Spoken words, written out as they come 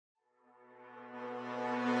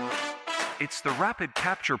It's the Rapid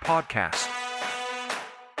Capture Podcast.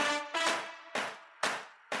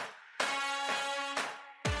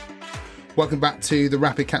 Welcome back to the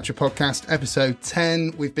Rapid Capture Podcast, episode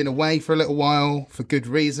 10. We've been away for a little while for good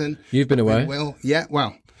reason. You've been away? Well, yeah,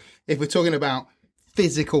 well, if we're talking about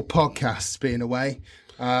physical podcasts being away,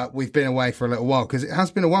 we've been away for a little while because it has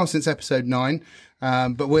been a while since episode 9.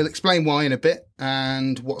 But we'll explain why in a bit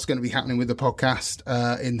and what's going to be happening with the podcast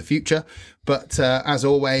in the future. But as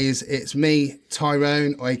always, it's me,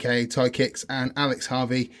 Tyrone, aka Ty Kicks, and Alex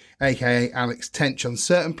Harvey, aka Alex Tench on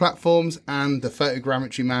certain platforms, and the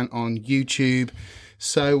Photogrammetry Man on YouTube.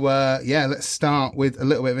 So let's start with a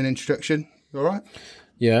little bit of an introduction. All right?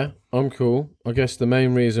 Yeah, I'm cool. I guess the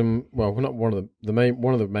main reason, well, not one of the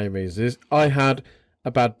main reasons is I had a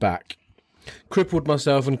bad back. Crippled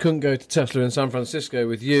myself and couldn't go to Tesla in San Francisco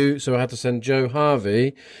with you, so I had to send Joe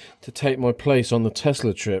Harvey to take my place on the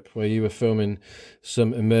Tesla trip where you were filming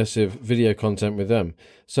some immersive video content with them.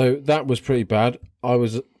 So that was pretty bad. I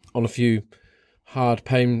was on a few hard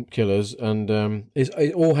painkillers, and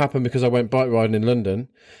it all happened because I went bike riding in London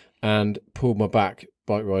and pulled my back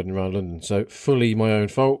bike riding around London. So fully my own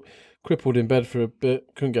fault. Crippled in bed for a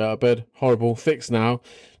bit, couldn't get out of bed. Horrible. Fixed now.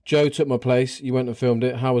 Joe took my place. You went and filmed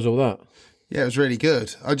it. How was all that? Yeah, it was really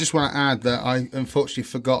good. I just want to add that I unfortunately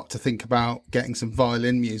forgot to think about getting some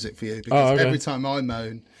violin music for you because every time I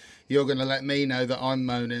moan, you're going to let me know that I'm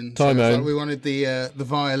moaning. So like we wanted the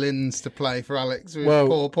violins to play for Alex with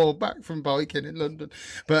poor back from biking in London.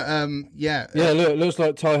 But yeah, look, it looks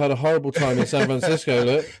like Ty had a horrible time in San Francisco.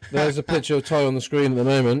 Look, there's a picture of Ty on the screen at the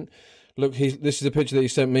moment. Look, this is a picture that he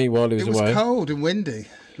sent me while he was away. It was cold and windy.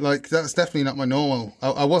 Like, that's definitely not my normal.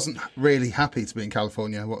 I wasn't really happy to be in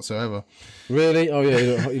California whatsoever. Really? Oh,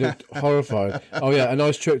 yeah, you looked horrified. Oh, yeah, a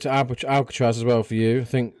nice trip to Alcatraz as well for you. I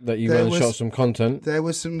think that you went and shot some content. There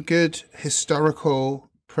was some good historical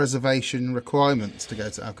preservation requirements to go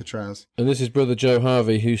to Alcatraz. And this is brother Joe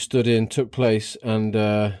Harvey, who stood in, took place, and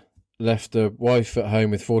left a wife at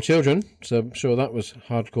home with 4 children. So I'm sure that was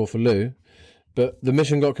hardcore for Lou. But the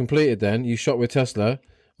mission got completed then. You shot with Tesla.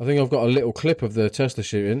 I think I've got a little clip of the Tesla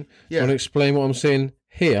shooting. Yeah. Want to explain what I'm seeing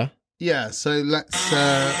here? Yeah, so let's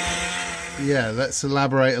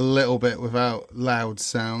elaborate a little bit without loud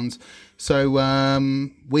sounds. So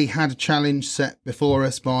we had a challenge set before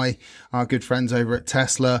us by our good friends over at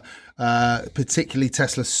Tesla, particularly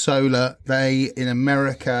Tesla Solar. They, in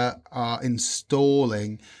America, are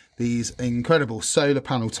installing these incredible solar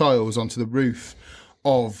panel tiles onto the roof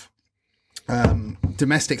of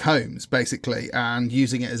domestic homes, basically, and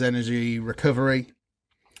using it as energy recovery.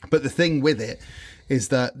 But the thing with it is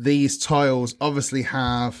that these tiles obviously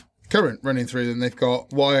have current running through them. They've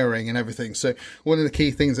got wiring and everything. So one of the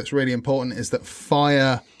key things that's really important is that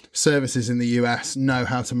fire services in the US know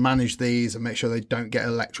how to manage these and make sure they don't get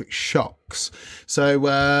electric shocks. So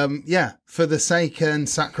for the sake and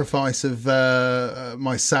sacrifice of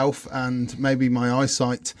myself and maybe my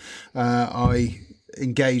eyesight, I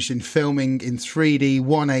engaged in filming in 3D,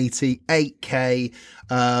 180, 8K,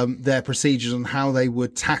 their procedures on how they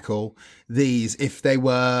would tackle these if they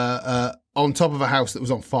were on top of a house that was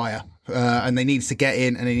on fire. And they needed to get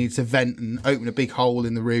in and they needed to vent and open a big hole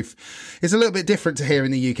in the roof. It's a little bit different to here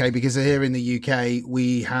in the UK because here in the UK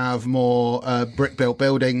we have more brick-built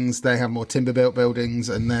buildings, they have more timber-built buildings,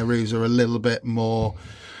 and their roofs are a little bit more,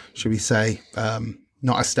 should we say,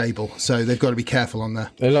 not as stable, so they've got to be careful on there.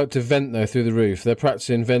 They like to vent, though, through the roof. They're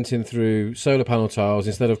practicing venting through solar panel tiles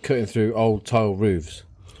instead of cutting through old tile roofs.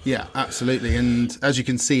 Yeah, absolutely. And as you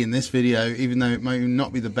can see in this video, even though it may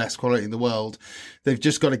not be the best quality in the world, they've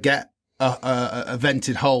just got to get a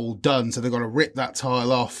vented hole done. So they've got to rip that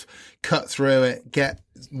tile off, cut through it, get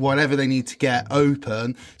whatever they need to get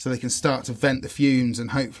open so they can start to vent the fumes,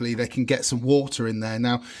 and hopefully they can get some water in there.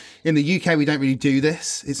 Now, in the UK, we don't really do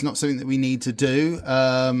this. It's not something that we need to do.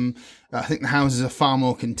 I think the houses are far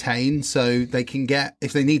more contained, so they can get,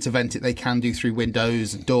 if they need to vent it, they can do through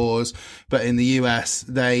windows and doors. But in the US,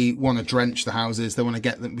 they want to drench the houses. They want to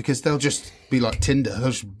get them because they'll just be like tinder.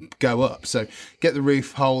 They'll just go up. So get the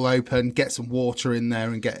roof hole open, get some water in there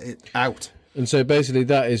and get it out. And so basically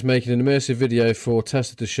that is making an immersive video for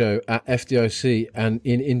Tesla to show at FDIC and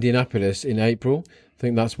in Indianapolis in April. I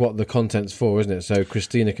think that's what the content's for, isn't it? So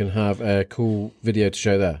Christina can have a cool video to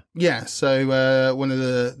show there. Yeah, so one of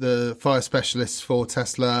the fire specialists for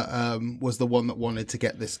Tesla was the one that wanted to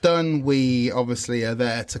get this done. We obviously are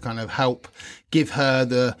there to kind of help give her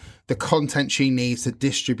the content she needs to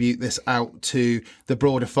distribute this out to the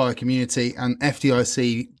broader fire community. And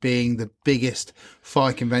FDIC, being the biggest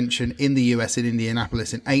fire convention in the US in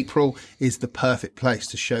Indianapolis in April, is the perfect place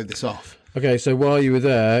to show this off. Okay, so while you were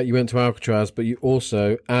there, you went to Alcatraz, but you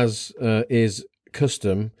also, as is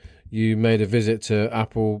custom, you made a visit to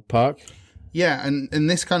Apple Park. Yeah, and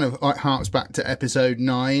this kind of harks back to episode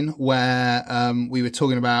 9, where we were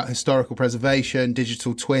talking about historical preservation,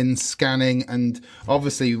 digital twins, scanning, and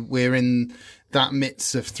obviously we're in that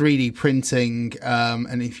midst of 3D printing.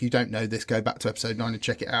 And if you don't know this, go back to episode 9 and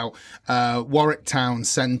check it out. Warwick Town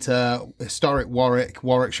Centre, historic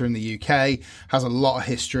Warwickshire in the UK, has a lot of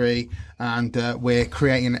history, and we're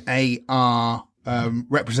creating an AR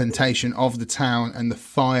representation of the town and the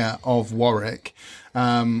fire of Warwick.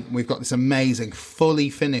 We've got this amazing, fully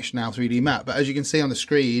finished now 3D map. But as you can see on the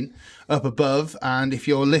screen up above, and if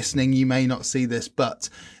you're listening, you may not see this, but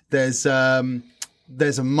there's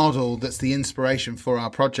a model that's the inspiration for our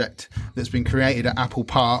project that's been created at Apple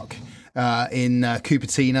Park in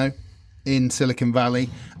Cupertino in Silicon Valley,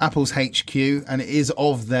 Apple's HQ, and it is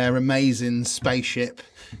of their amazing spaceship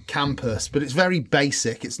campus, but it's very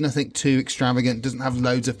basic. It's nothing too extravagant. It doesn't have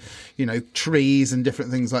loads of, trees and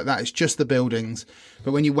different things like that. It's just the buildings.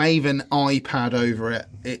 But when you wave an iPad over it,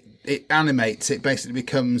 it animates. It basically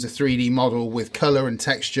becomes a 3D model with color and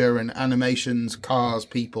texture and animations, cars,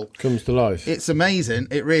 people. Comes to life. It's amazing.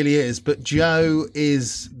 It really is. But Joe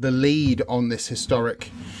is the lead on this historic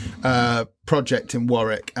project in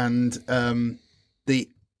Warwick, and the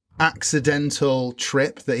accidental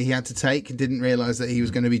trip that he had to take and didn't realize that he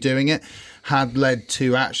was going to be doing it had led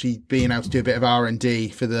to actually being able to do a bit of R&D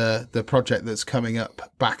for the project that's coming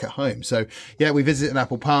up back at home. So yeah, we visited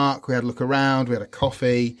Apple Park, we had a look around, we had a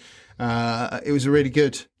coffee. It was really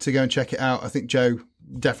good to go and check it out. I think Joe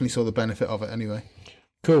definitely saw the benefit of it anyway.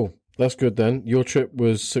 Cool, that's good then. Your trip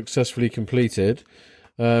was successfully completed.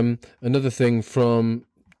 Another thing from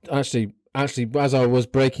actually, as I was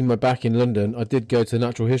breaking my back in London, I did go to the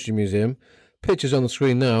Natural History Museum. Pictures on the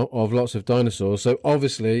screen now of lots of dinosaurs. So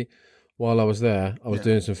obviously, while I was there, I was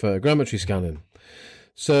doing some photogrammetry scanning.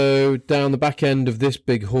 So down the back end of this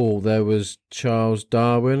big hall, there was Charles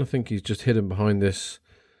Darwin. I think he's just hidden behind this,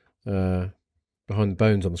 behind the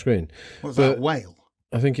bones on the screen. What's that, a whale?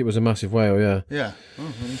 I think it was a massive whale, yeah. Yeah,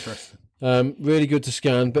 oh, interesting. Really good to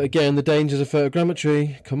scan, but again, the dangers of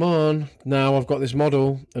photogrammetry. Come on, now I've got this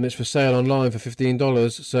model and it's for sale online for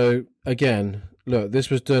 $15. So again, look,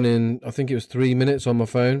 this was done in, I think it was 3 minutes on my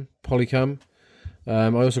phone, Polycam. I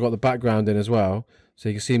also got the background in as well, so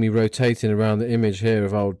you can see me rotating around the image here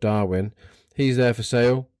of old Darwin. He's there for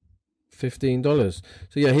sale, $15.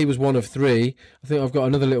 So yeah, he was one of 3. I think I've got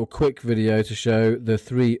another little quick video to show the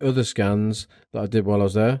 3 other scans that I did while I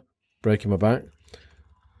was there, breaking my back.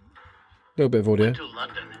 A little bit of audio. Went to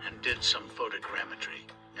London and did some photogrammetry.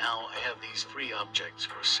 Now I have these 3 objects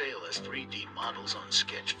for sale as 3D models on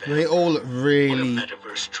Sketchfab. They all look really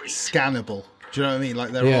scannable. Do you know what I mean?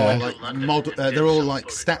 Like they're all like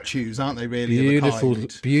statues, aren't they? Really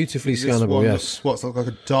beautifully scannable. Yes. Looks like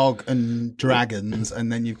a dog and dragons,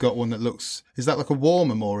 and then you've got one that looks. Is that like a war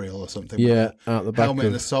memorial or something? Yeah, at the back. Helmet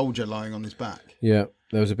and a soldier lying on his back. Yeah,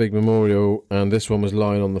 there was a big memorial, and this one was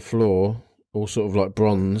lying on the floor. All sort of like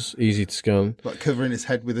bronze, easy to scan. Like covering his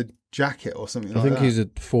head with a jacket or something like that. I think he's a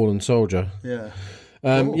fallen soldier. Yeah.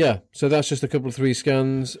 Yeah, so that's just a couple of 3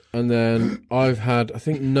 scans. And then I've had, I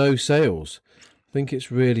think, no sales. I think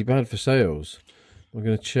it's really bad for sales. I'm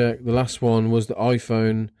going to check. The last one was the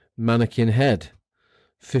iPhone mannequin head,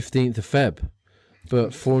 15th of Feb. But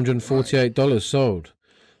 $448 sold.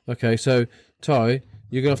 Okay, so, Ty,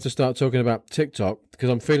 you're going to have to start talking about TikTok because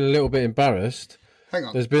I'm feeling a little bit embarrassed. Hang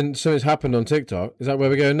on. There's been something's happened on TikTok. Is that where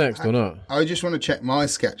we're going next or not? I just want to check my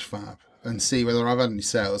Sketchfab and see whether I've had any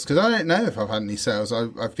sales, because I don't know if I've had any sales.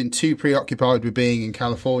 I've been too preoccupied with being in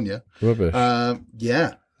California. Rubbish.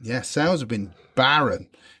 Yeah, sales have been barren.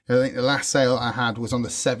 I think the last sale I had was on the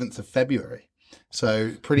 7th of February.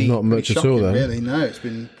 So pretty shocking, at all, then. Really. No, it's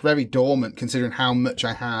been very dormant considering how much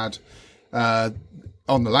I had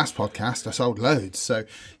on the last podcast. I sold loads. So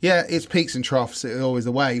yeah, it's peaks and troughs. It's always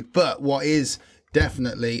the way. But what is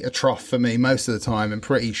definitely a trough for me most of the time, and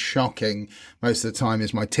pretty shocking most of the time,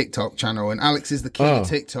 is my TikTok channel. And Alex is the king of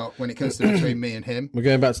TikTok when it comes to between me and him. We're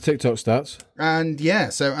going back to TikTok stats. And yeah,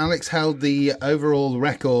 so Alex held the overall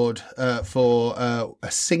record for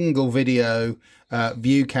a single video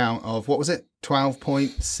view count of, what was it,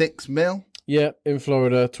 12.6 mil? Yeah, in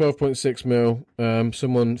Florida, 12.6 mil.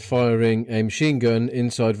 Someone firing a machine gun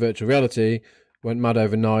inside virtual reality. Went mad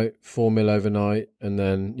overnight, 4 mil overnight, and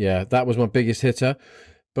then, yeah, that was my biggest hitter.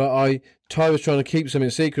 But Ty was trying to keep something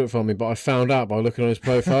secret from me, but I found out by looking on his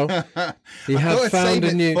profile. He had found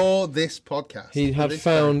a new for this podcast. He had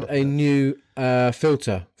found a new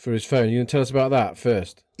filter for his phone. You can tell us about that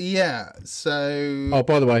first. Yeah. So. Oh,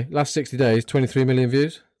 by the way, last 60 days, 23 million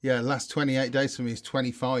views. Yeah, last 28 days for me is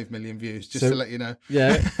 25 million views, just to let you know.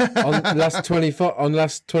 Yeah, on last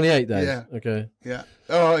 28 days. Yeah. Okay. Yeah.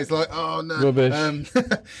 Oh, it's like, oh no. Rubbish.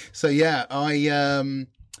 So yeah, I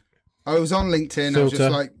was on LinkedIn. I was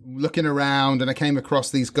just like looking around, and I came across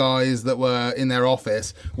these guys that were in their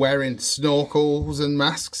office wearing snorkels and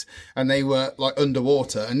masks, and they were like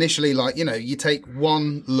underwater. Initially, like, you know, you take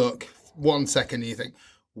one look, 1 second, and you think,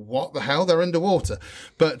 what the hell? They're underwater.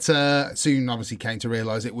 But soon, obviously, came to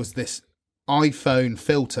realise it was this iPhone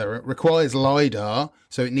filter. It requires LiDAR,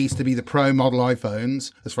 so it needs to be the Pro model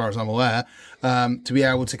iPhones, as far as I'm aware, to be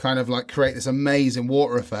able to kind of like create this amazing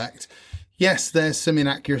water effect. Yes, there's some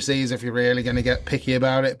inaccuracies if you're really going to get picky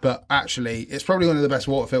about it, but actually, it's probably one of the best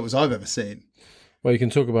water filters I've ever seen. Well, you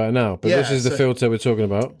can talk about it now, but this is the filter we're talking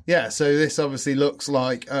about. Yeah, so this obviously looks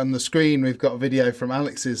like, on the screen, we've got a video from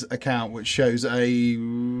Alex's account, which shows a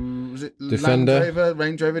Defender.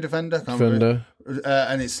 Range Rover Defender? Defender.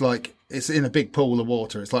 And it's like, it's in a big pool of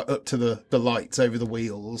water. It's like up to the lights over the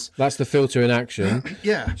wheels. That's the filter in action.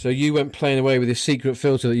 Yeah. So you went playing away with this secret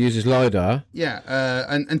filter that uses LiDAR. Yeah,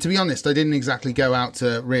 and to be honest, I didn't exactly go out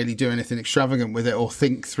to really do anything extravagant with it or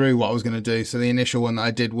think through what I was going to do. So the initial one that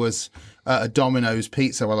I did was a Domino's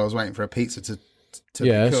pizza while I was waiting for a pizza to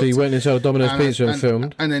yeah, be cooked. so you went inside a Domino's pizza and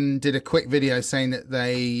filmed. And then did a quick video saying that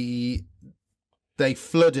they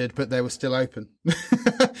flooded, but they were still open,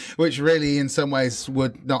 which really in some ways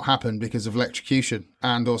would not happen because of electrocution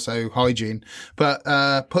and also hygiene. But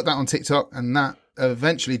put that on TikTok, and that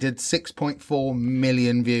eventually did 6.4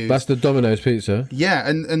 million views. That's the Domino's pizza. Yeah,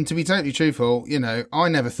 and to be totally truthful, you know, I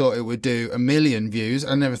never thought it would do 1 million views.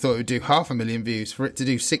 I never thought it would do 500,000 views. For it to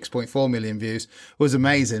do 6.4 million views was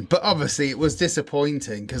amazing. But obviously it was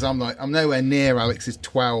disappointing because I'm nowhere near Alex's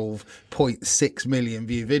 12.6 million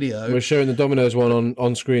view video. We're showing the Domino's one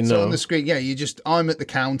on screen now. So on the screen, yeah, I'm at the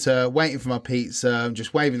counter waiting for my pizza. I'm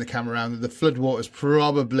just waving the camera around. The floodwater's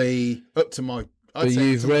probably up to my... But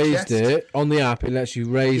you've raised it on the app. It lets you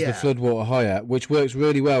raise the floodwater higher, which works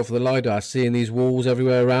really well for the LiDAR, seeing these walls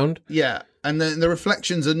everywhere around. Yeah, and the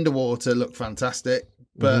reflections underwater look fantastic.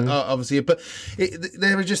 But obviously,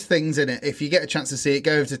 there are just things in it. If you get a chance to see it,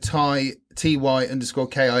 go over to ty_KIX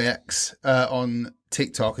on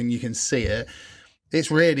TikTok, and you can see it. It's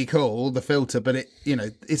really cool, the filter, but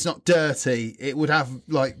it's not dirty. It would have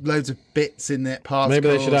like loads of bits in it, particles.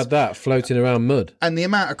 Maybe they should add that floating around mud. And the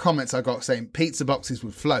amount of comments I got saying pizza boxes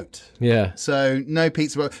would float. Yeah. So no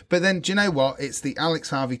pizza box. But then, do you know what? It's the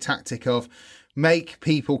Alex Harvey tactic of make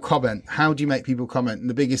people comment. How do you make people comment? And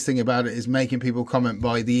the biggest thing about it is making people comment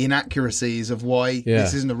by the inaccuracies of why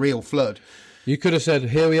this isn't a real flood. You could have said,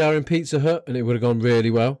 here we are in Pizza Hut, and it would have gone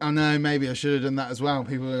really well. I know, maybe I should have done that as well.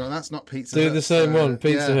 People are going, that's not Pizza Hut. Do the same one,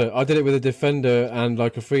 Pizza Hut. I did it with a Defender and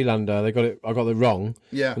like a Freelander. I got it wrong.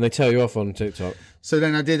 Yeah. And they tell you off on TikTok. So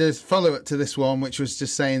then I did a follow-up to this one, which was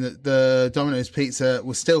just saying that the Domino's pizza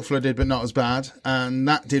was still flooded, but not as bad. And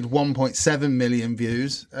that did 1.7 million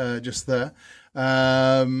views just there.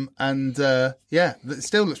 It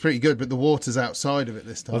still looks pretty good, but the water's outside of it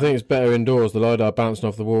this time. I think it's better indoors. The LiDAR bouncing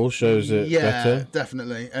off the wall shows it better. Yeah,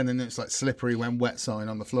 definitely. And then it's like slippery when wet sign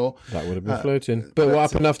on the floor. That would have been floating. But what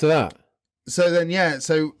happened after that? So then,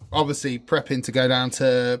 so obviously prepping to go down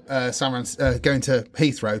to going to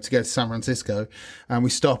Heathrow to go to San Francisco, and we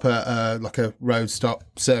stop at like a road stop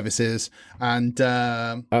services, and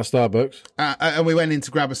at Starbucks, and we went in to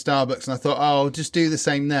grab a Starbucks, and I thought, I'll just do the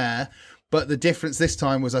same there. But the difference this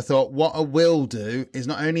time was I thought what I will do is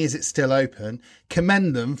not only is it still open,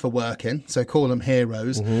 commend them for working, so call them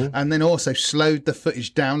heroes, and then also slowed the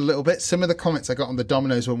footage down a little bit. Some of the comments I got on the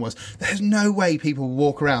Domino's one was, there's no way people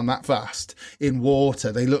walk around that fast in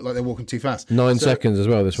water. They look like they're walking too fast. 9 seconds as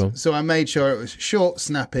well, this one. So I made sure it was short,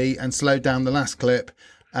 snappy, and slowed down the last clip,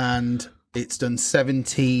 and it's done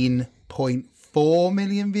 17.4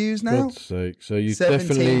 million views now. God's sake. So you've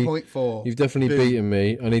definitely beaten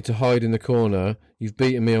me. I need to hide in the corner. You've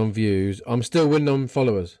beaten me on views. I'm still winning on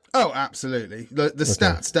followers. Oh, absolutely. The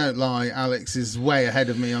stats don't lie. Alex is way ahead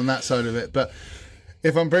of me on that side of it. But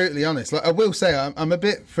if I'm brutally honest, like I will say I'm a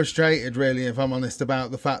bit frustrated, really, if I'm honest,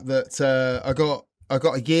 about the fact that I got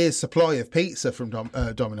a year's supply of pizza from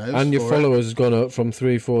Domino's. And your followers has gone up from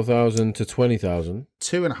 3,000-4,000 to 20,000.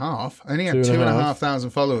 2.5. I only had 2,500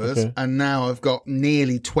 followers, and now I've got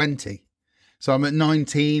nearly 20. So I'm at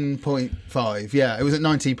 19.5. Yeah, it was at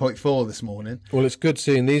 19.4 this morning. Well, it's good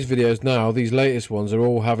seeing these videos now. These latest ones are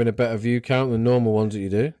all having a better view count than normal ones that you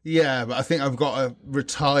do. Yeah, but I think I've got to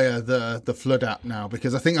retire the Flood app now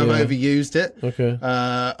because I think I've overused it. Okay.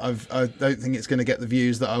 I don't think it's going to get the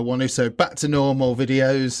views that I want to. So back to normal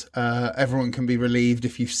videos. Everyone can be relieved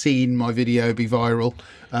if you've seen my video be viral.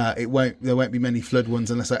 There won't be many flood ones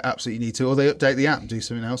unless I absolutely need to, or they update the app and do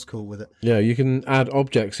something else cool with it. Yeah, you can add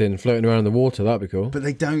objects in floating around the water. That'd be cool. But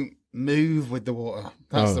they don't move with the water.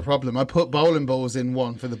 That's the problem. I put bowling balls in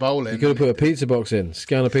one for the bowling. You could have put a pizza box in.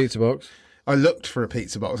 Scan a pizza box. I looked for a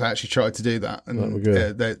pizza box. I actually tried to do that, and That'd be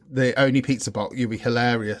good. The only pizza box, you'll be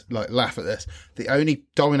hilarious, like laugh at this. The only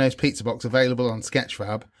Domino's pizza box available on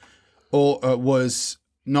Sketchfab, was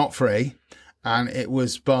not free, and it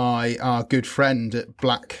was by our good friend at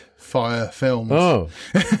Blackfire Films. Oh,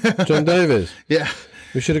 John Davies. Yeah.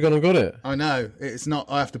 We should have gone and got it. I know. It's not.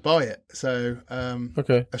 I have to buy it. So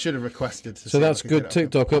okay. I should have requested. So that's good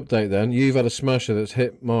TikTok update then. You've had a smasher that's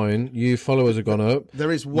hit mine. You followers have gone up.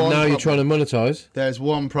 There is one. Now you're trying to monetize. There's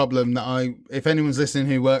one problem that if anyone's listening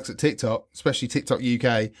who works at TikTok, especially TikTok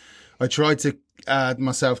UK, I tried to add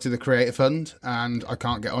myself to the Creator Fund and I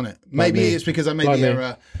can't get on it. Maybe it's because I made the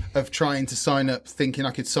error of trying to sign up, thinking I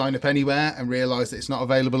could sign up anywhere, and realised that it's not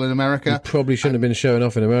available in America. You probably shouldn't have been showing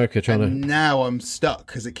off in America Now I'm stuck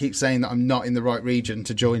because it keeps saying that I'm not in the right region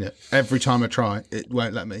to join it. Every time I try, it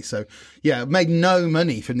won't let me. So yeah, I've made no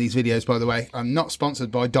money from these videos, by the way. I'm not sponsored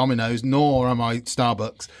by Domino's, nor am I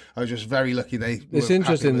Starbucks. I was just very lucky It's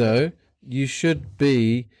interesting though. You should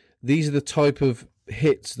be. These are the type of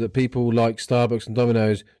hits that people like Starbucks and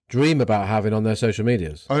Domino's dream about having on their social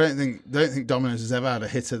medias. I don't think Domino's has ever had a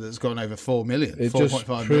hitter that's gone over 4 million. It 4.5 just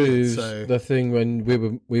proves million, so. the thing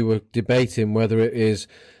when we were debating whether it is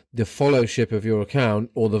the followship of your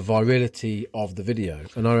account or the virality of the video,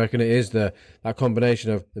 and I reckon it is that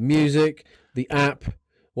combination of the music, the app,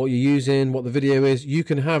 what you're using, what the video is. You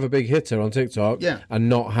can have a big hitter on TikTok and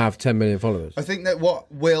not have 10 million followers. I think that what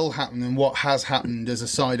will happen and what has happened as a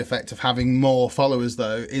side effect of having more followers,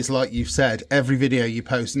 though, is like you've said, every video you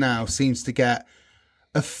post now seems to get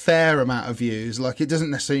a fair amount of views. Like, it doesn't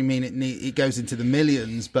necessarily mean it goes into the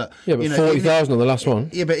millions, but... Yeah, but 40,000 on the last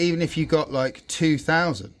one. Yeah, but even if you got like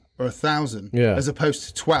 2,000... or 1,000, as opposed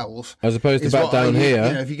to 12, as opposed to back down here.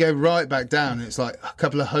 You know, if you go right back down, it's like a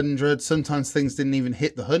couple of hundred. Sometimes things didn't even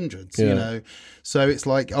hit the hundreds. You know, so it's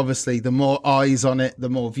like obviously the more eyes on it,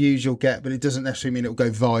 the more views you'll get, but it doesn't necessarily mean it will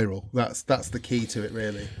go viral. That's the key to it,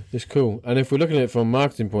 really. It's cool. And if we're looking at it from a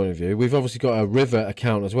marketing point of view, we've obviously got a River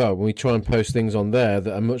account as well. When we try and post things on there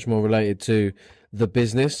that are much more related to the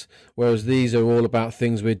business, whereas these are all about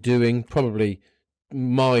things we're doing, probably.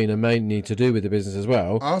 Mine are mainly to do with the business as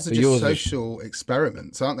well. Ours are just social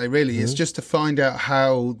experiments, aren't they? Really, it's just to find out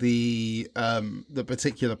how the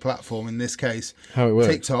particular platform, in this case, how it works.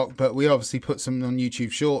 TikTok. But we obviously put some on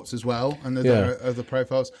YouTube Shorts as well, and other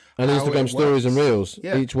profiles and Instagram Stories and Reels.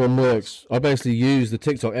 Yeah. Each one works. I basically use the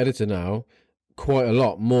TikTok editor now quite a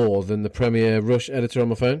lot more than the Premiere Rush editor on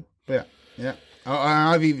my phone. Yeah.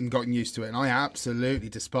 I've even gotten used to it, and I absolutely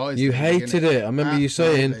despise it. You hated it. I remember you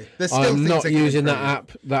saying, I'm not using that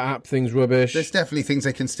app. That app thing's rubbish. There's definitely things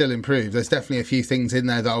they can still improve. There's definitely a few things in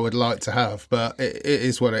there that I would like to have, but it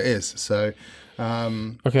is what it is. So,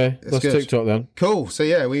 okay, that's good. TikTok then. Cool. So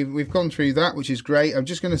yeah, we've gone through that, which is great. I'm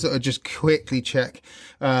just going to sort of just quickly check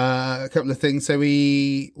a couple of things. So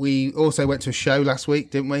we also went to a show last week,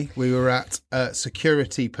 didn't we? We were at a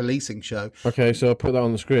security policing show. Okay, so I'll put that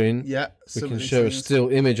on the screen. Yeah. We can show a still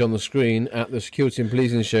image on the screen at the security and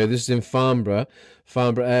policing show. This is in Farnborough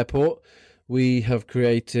Airport. We have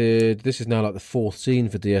created, this is now like the fourth scene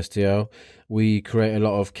for DSTL. We create a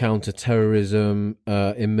lot of counter-terrorism,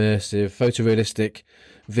 immersive, photorealistic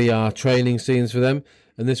VR training scenes for them.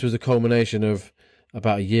 And this was a culmination of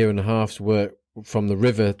about a year and a half's work from the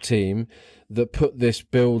River team that put this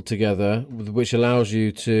build together, which allows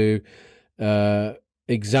you to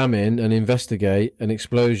examine and investigate an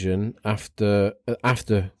explosion after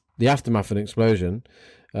the aftermath of an explosion.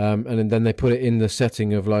 And then they put it in the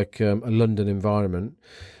setting of like a London environment.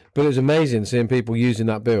 But it was amazing seeing people using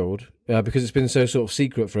that build because it's been so sort of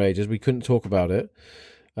secret for ages. We couldn't talk about it.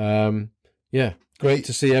 Great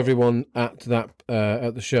to see everyone at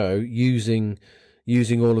the show using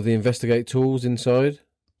all of the investigate tools inside.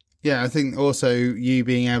 Yeah, I think also you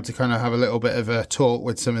being able to kind of have a little bit of a talk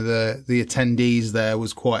with some of the attendees there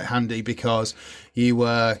was quite handy because you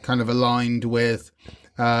were kind of aligned with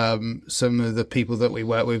some of the people that we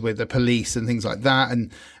work with the police and things like that,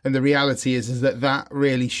 and the reality is that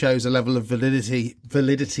really shows a level of validity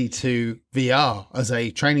to VR as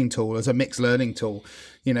a training tool, as a mixed learning tool.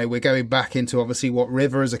 You know, we're going back into obviously what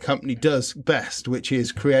River as a company does best, which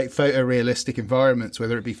is create photorealistic environments,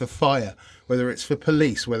 whether it be for fire, whether it's for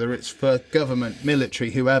police, whether it's for government,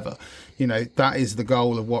 military, whoever. You know, that is the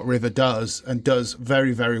goal of what River does, and does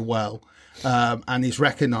very, very well. And is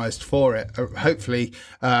recognised for it, hopefully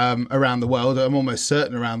around the world. I'm almost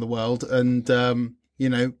certain around the world. And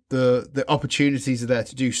the opportunities are there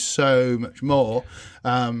to do so much more.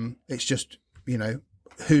 It's just,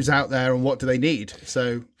 who's out there and what do they need?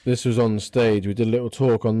 So this was on stage. We did a little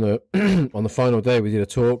talk on the on the final day. We did a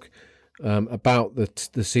talk about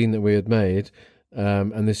the scene that we had made,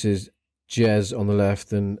 and this is Jez on the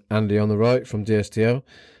left and Andy on the right from DSTL.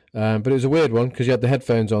 But it was a weird one because you had the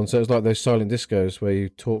headphones on, so it was like those silent discos where you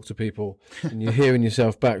talk to people and you're hearing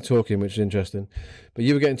yourself back talking, which is interesting. But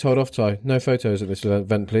you were getting told off, Ty. No photos at this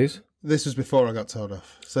event, please. This was before I got told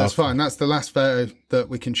off, so that's fine. That's the last photo that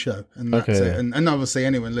we can show, and that's it. And obviously,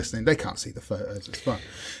 anyone listening, they can't see the photos. It's fine,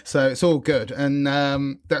 so it's all good. And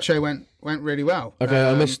that show went really well. Okay,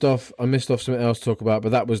 I missed off something else to talk about, but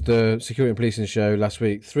that was the security and policing show last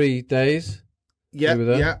week. 3 days.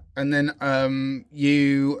 Yeah. And then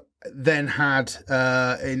you then had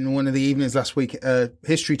in one of the evenings last week a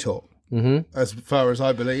history talk. Mm-hmm. As far as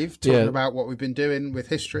I believe, talking about what we've been doing with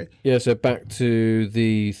history. Yeah, so back to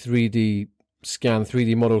the 3D scan,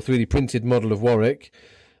 3D model, 3D printed model of Warwick.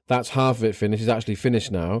 That's half of it finished. It's actually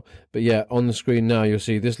finished now. But yeah, on the screen now you'll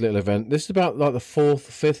see this little event. This is about like the 4th,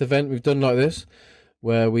 5th event we've done like this,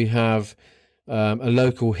 where we have a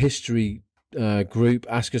local history group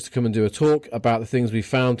ask us to come and do a talk about the things we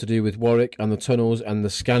found to do with Warwick and the tunnels and the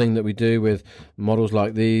scanning that we do with models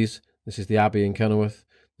like these. This is the Abbey in Kenilworth.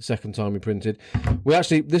 The second time we printed. This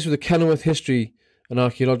was the Kenilworth History and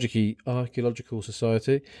Archaeological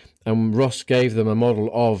Society, and Ross gave them a model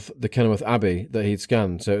of the Kenilworth Abbey that he'd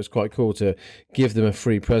scanned, so it was quite cool to give them a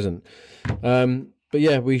free present. But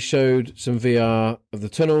yeah, we showed some VR of the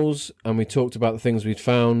tunnels, and we talked about the things we'd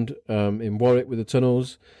found in Warwick with the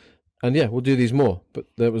tunnels, and yeah, we'll do these more, but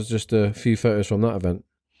there was just a few photos from that event.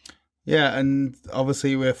 Yeah, and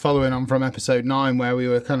obviously we're following on from episode 9 where we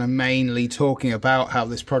were kind of mainly talking about how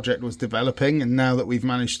this project was developing, and now that we've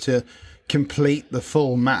managed to complete the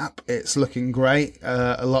full map, it's looking great.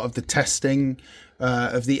 A lot of the testing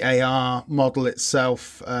of the AR model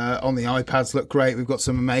itself on the iPads look great. We've got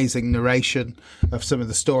some amazing narration of some of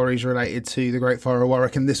the stories related to the Great Fire of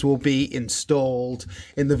Warwick, and this will be installed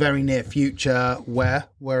in the very near future.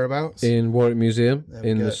 Whereabouts? In Warwick Museum,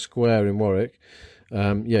 in the square in Warwick.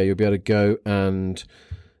 You'll be able to go and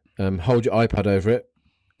hold your iPad over it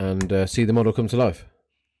and see the model come to life.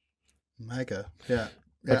 Mega, yeah.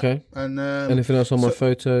 Okay. And anything else on my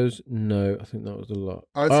photos? No, I think that was a lot.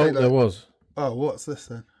 There was. Oh, what's this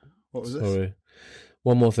then? What was this? Sorry.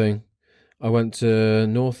 One more thing. I went to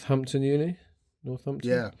Northampton Uni.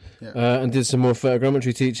 Yeah. And did some more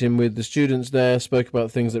photogrammetry teaching with the students there. Spoke about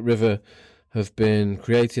things that River have been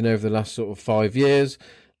creating over the last sort of 5 years,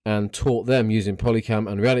 and taught them using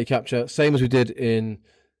Polycam and reality capture, same as we did in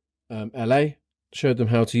LA. Showed them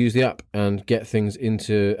how to use the app and get things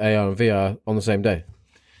into AR and VR on the same day.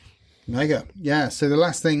 Mega. Yeah, so the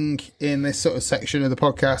last thing in this sort of section of the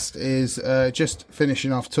podcast is just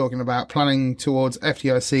finishing off talking about planning towards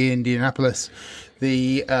FDIC Indianapolis,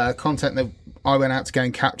 the content that I went out to go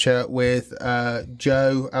and capture with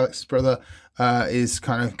Joe, Alex's brother, is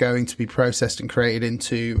kind of going to be processed and created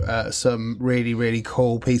into some really, really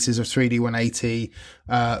cool pieces of 3D 180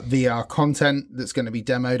 VR content that's going to be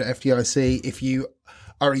demoed at FDIC. If you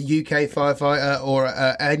are a UK firefighter or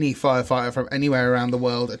any firefighter from anywhere around the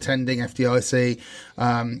world attending FDIC,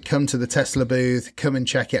 come to the Tesla booth, come and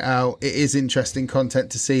check it out. It is interesting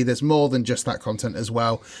content to see. There's more than just that content as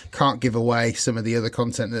well. Can't give away some of the other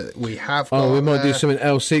content that we have got. We might do something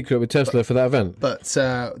else secret with Tesla for that event. But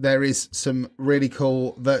there is some really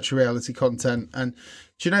cool virtual reality content. And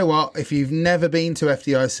do you know what? If you've never been to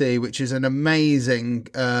FDIC, which is an amazing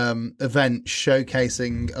event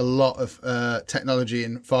showcasing a lot of technology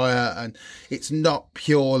in fire, and it's not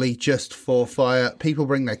purely just for fire. People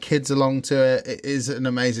bring their kids along to it. It is an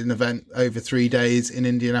amazing event over 3 days in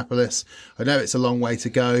Indianapolis. I know it's a long way to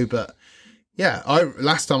go, but yeah,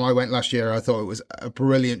 last time I went last year, I thought it was a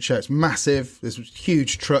brilliant show. It's massive. There's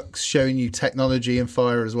huge trucks showing you technology and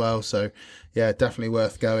fire as well. So yeah, definitely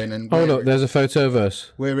worth going. And look, there's a photo of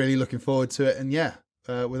us. We're really looking forward to it. And yeah,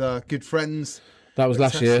 with our good friends. That was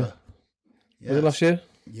last year. Yes. Was it last year?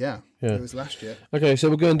 Yeah, it was last year. Okay, so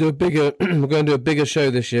we're going to do a bigger. We're going to do a bigger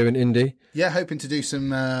show this year in Indy. Yeah, hoping to do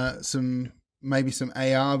some maybe some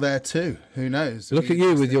AR there too. Who knows? Look at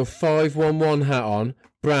you with your 511 hat on.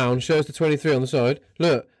 Brown shows the 23 on the side.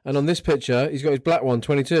 Look, and on this picture, he's got his black one,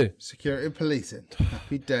 22. Security and policing.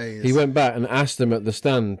 Happy days. He went back and asked them at the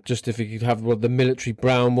stand just if he could have the military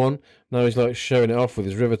brown one. Now he's like showing it off with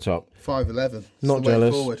his river top. 511. Not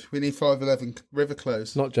jealous. Forward. We need 511 river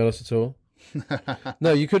clothes. Not jealous at all.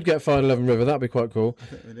 No, you could get 511 river. That'd be quite cool. I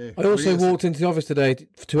think we do. I also walked into the office today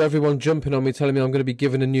to everyone jumping on me, telling me I'm going to be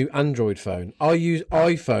given a new Android phone. I use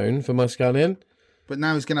iPhone for my scanning. but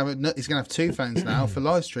now he's gonna have two phones now for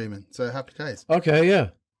live streaming. So happy days. Okay,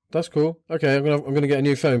 yeah, that's cool. Okay, I'm gonna get a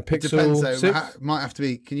new phone. Pixel Depends though. 6? Might have to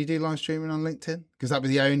be. Can you do live streaming on LinkedIn? Because that'd be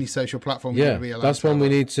the only social platform. You're Yeah, gonna be allowed that's to one have we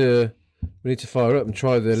on. need to fire up and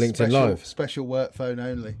try the LinkedIn Live. Special work phone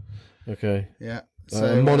only. Okay. Yeah. So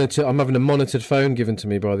I'm having a monitored phone given to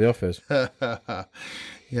me by the office.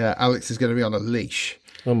 Yeah, Alex is going to be on a leash.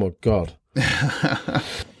 Oh my god.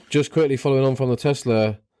 Just quickly following on from the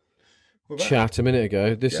Tesla chat a minute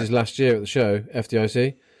ago. This is last year at the show,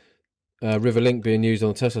 FDIC. Riverlink being used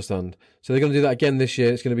on the Tesla stand. So they're going to do that again this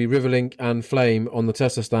year. It's going to be Riverlink and Flame on the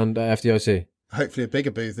Tesla stand at FDIC. Hopefully a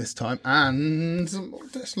bigger booth this time, and some more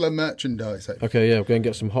Tesla merchandise. Hopefully. Okay, yeah, we're going to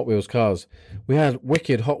get some Hot Wheels cars. We had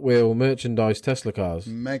wicked Hot Wheel merchandise Tesla cars.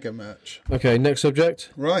 Mega merch. Okay, next subject.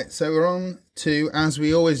 Right, so we're on to, as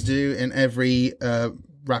we always do in every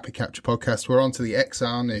Rapid Capture podcast, we're on to the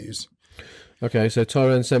XR news. Okay, so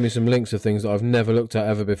Tyrone sent me some links of things that I've never looked at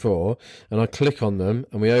ever before, and I click on them,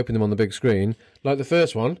 and we open them on the big screen, like the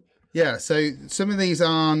first one. Yeah, so some of these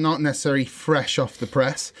are not necessarily fresh off the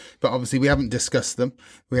press, but obviously we haven't discussed them.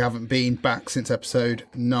 We haven't been back since episode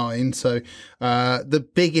 9. So the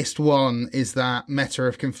biggest one is that Meta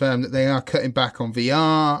have confirmed that they are cutting back on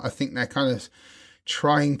VR. I think they're kind of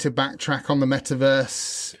trying to backtrack on the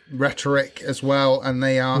metaverse rhetoric as well. And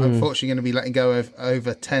they are unfortunately going to be letting go of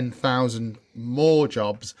over 10,000 more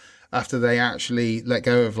jobs after they actually let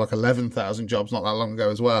go of like 11,000 jobs not that long ago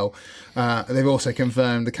as well. They've also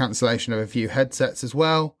confirmed the cancellation of a few headsets as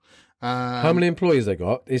well. How many employees they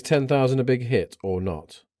got? Is 10,000 a big hit or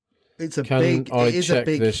not? It's a Can big. I it is check a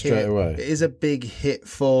big this hit. straight away? It is a big hit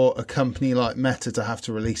for a company like Meta to have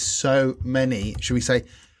to release so many, should we say,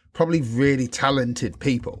 probably really talented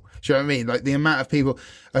people. Do you know what I mean? Like the amount of people,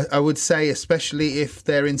 I would say, especially if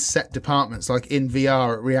they're in set departments like in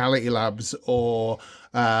VR at Reality Labs or,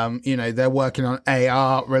 they're working on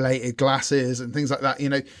AR related glasses and things like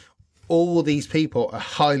that. All these people are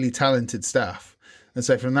highly talented staff. And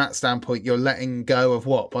so from that standpoint, you're letting go of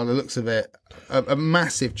what, by the looks of it, a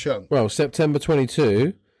massive chunk. Well, September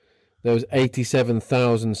 22, there was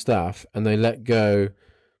 87,000 staff, and they let go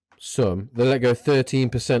They let go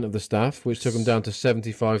 13% of the staff, which took them down to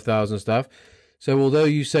 75,000 staff. So although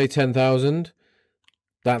you say 10,000,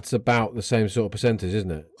 that's about the same sort of percentage,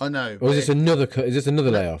 isn't it? I know. Or is this another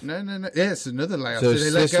layoff? No. Yeah, it's another layoff. So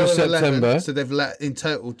they let this go was of 11, September. so they've let in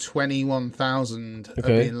total 21,000 are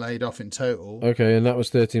being laid off in total. Okay, and that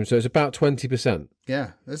was 13, so it's about 20%.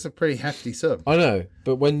 Yeah, that's a pretty hefty sum. I know,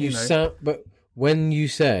 but when you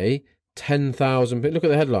say 10,000, look at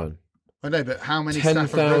the headline. I know, but how many staff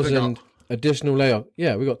have River 10,000 got? additional layoff.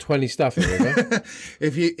 Yeah, we got 20 staff at River.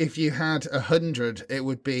 If you had 100, it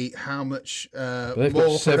would be how much more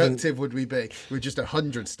got productive would we be with just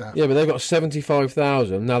 100 staff? Yeah, but they've got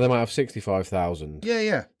 75,000. Now they might have 65,000.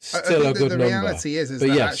 Yeah. Still I think a good the number. reality is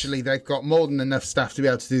that actually they've got more than enough staff to be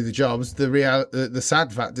able to do the jobs. The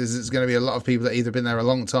sad fact is it's going to be a lot of people that either been there a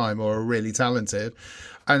long time or are really talented.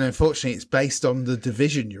 And unfortunately, it's based on the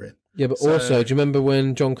division you're in. Yeah, but also, do you remember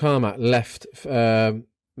when John Carmack left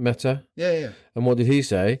Meta? Yeah. And what did he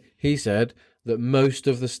say? He said that most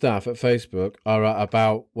of the staff at Facebook are at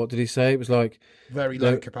about, what did he say? It was like... very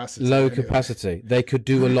low capacity. Low capacity. They could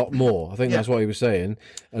do a lot more. I think that's what he was saying.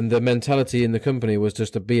 And the mentality in the company was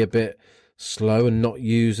just to be a bit slow and not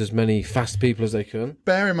use as many fast people as they can.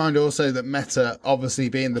 Bear in mind also that Meta, obviously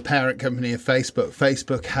being the parent company of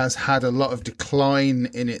Facebook has had a lot of decline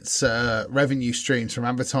in its revenue streams from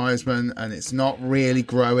advertisement, and it's not really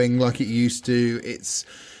growing like it used to. It's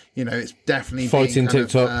definitely fighting being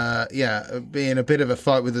TikTok. Being a bit of a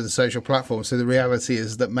fight with the social platform. So the reality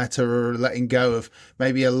is that Meta are letting go of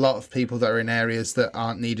maybe a lot of people that are in areas that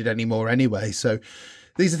aren't needed anymore anyway. So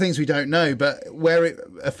these are things we don't know, but where it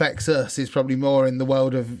affects us is probably more in the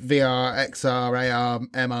world of VR, XR, AR,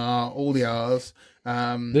 MR, all the Rs.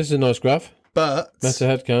 This is a nice graph. But Meta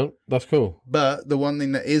headcount, that's cool. But the one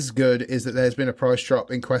thing that is good is that there's been a price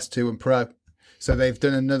drop in Quest 2 and Pro. So they've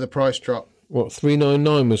done another price drop. What,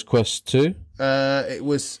 399 was Quest 2? It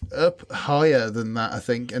was up higher than that, I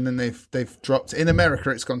think, and then they've dropped. In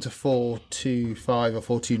America, it's gone to 425 or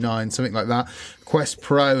 429, something like that. Quest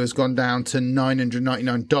Pro has gone down to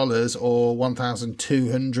 $999 or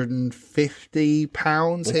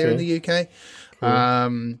 £1,250 here in the UK.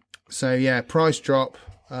 Cool. So yeah, price drop,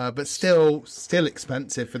 but still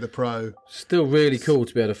expensive for the Pro. Still really cool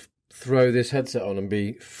to be able to throw this headset on and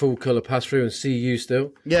be full colour pass through and see you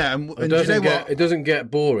still. Yeah, and it doesn't get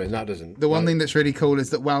boring. That doesn't. The one thing that's really cool is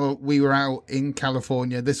that while we were out in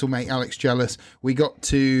California, this will make Alex jealous. We got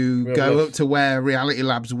to go up to where Reality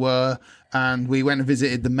Labs were and we went and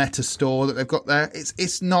visited the Meta store that they've got there.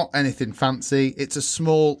 It's not anything fancy. It's a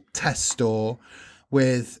small test store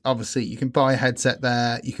with, obviously, you can buy a headset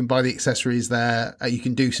there, you can buy the accessories there, you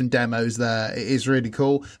can do some demos there. It is really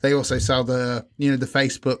cool. They also sell the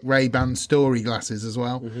Facebook Ray-Ban Story glasses as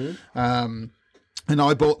well. And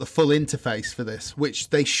I bought the full interface for this,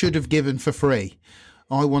 which they should have given for free.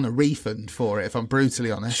 I want a refund for it, if I'm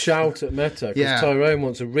brutally honest. Shout at Meta, because Tyrone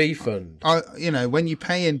wants a refund. When you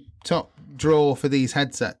pay in top drawer for these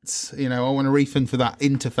headsets, I want a refund for that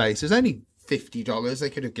interface. It's only $50. They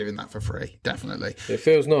could have given that for free, definitely. It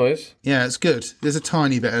feels nice. Yeah, it's good. There's a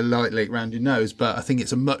tiny bit of light leak around your nose, but I think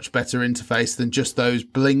it's a much better interface than just those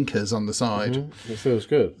blinkers on the side. It feels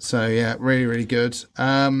good. So, yeah, really, really good.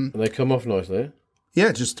 And they come off nicely. Yeah,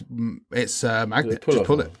 it's magnet. Just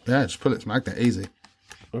pull it. Yeah, just pull it. It's magnet. Easy.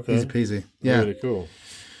 Okay. Easy peasy. Yeah. Really cool.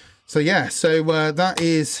 So, that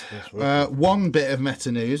is one bit of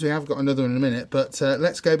meta news. We have got another in a minute, but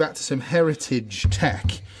let's go back to some heritage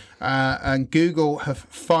tech. And Google have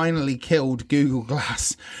finally killed Google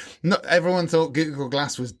Glass. Not everyone thought Google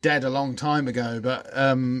Glass was dead a long time ago, but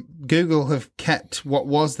Google have kept what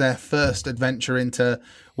was their first adventure into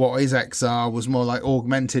what is XR, was more like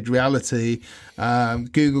augmented reality.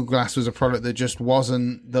 Google Glass was a product that just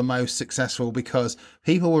wasn't the most successful because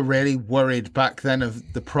people were really worried back then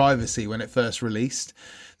of the privacy when it first released.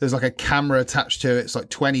 There's like a camera attached to it. It's like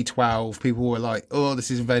 2012. People were like, oh, this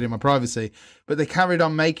is invading my privacy. But they carried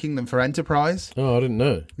on making them for enterprise. Oh, I didn't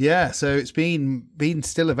know. Yeah, so it's been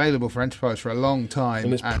still available for enterprise for a long time.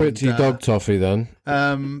 And it's pretty dog toffee then.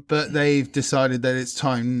 But they've decided that it's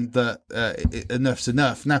time that enough's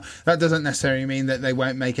enough. Now, that doesn't necessarily mean that they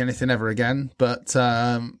won't make anything ever again. But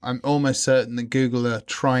I'm almost certain that Google are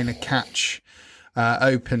trying to catch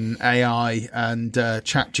Open AI and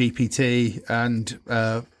ChatGPT and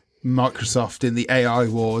Microsoft in the AI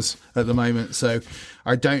wars at the moment. So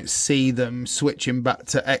I don't see them switching back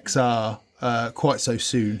to XR quite so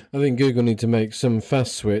soon. I think Google need to make some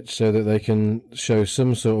fast switch so that they can show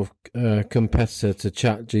some sort of competitor to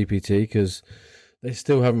ChatGPT, because they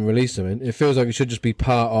still haven't released something. It feels like it should just be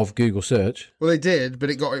part of Google search. Well, they did,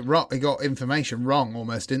 but it got it wrong. It got information wrong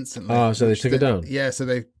almost instantly. Ah, so they took it down. Yeah, so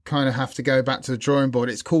they kind of have to go back to the drawing board.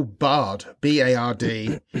 It's called Bard,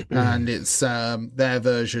 B-A-R-D, and it's their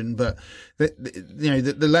version. But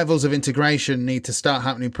the levels of integration need to start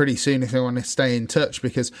happening pretty soon if they want to stay in touch,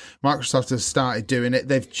 because Microsoft has started doing it.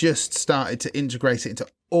 They've just started to integrate it into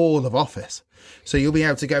all of Office, so you'll be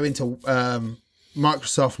able to go into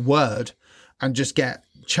Microsoft Word and just get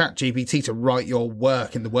ChatGPT to write your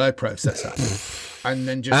work in the word processor. And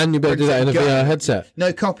then you better do that in a VR headset.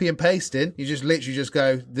 No copy and pasting. You just literally just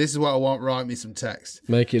go, this is what I want, write me some text.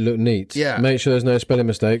 Make it look neat. Yeah. Make sure there's no spelling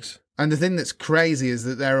mistakes. And the thing that's crazy is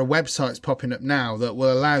that there are websites popping up now that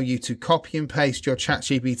will allow you to copy and paste your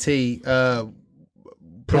ChatGPT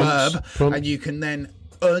blurb, and you can then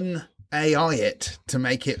AI it to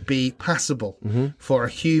make it be passable for a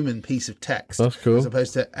human piece of text. That's cool. As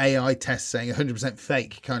opposed to AI tests saying 100%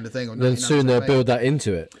 fake kind of thing. Or then soon they'll build that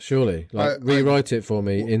into it, surely. Rewrite it for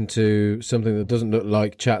me into something that doesn't look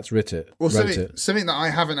like Chat's wrote it. Well, something that I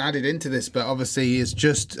haven't added into this, but obviously is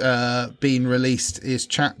just been released, is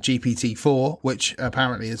ChatGPT 4, which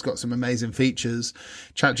apparently has got some amazing features.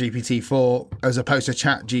 ChatGPT 4, as opposed to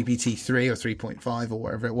ChatGPT 3 or 3.5 or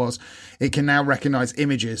whatever it was, it can now recognize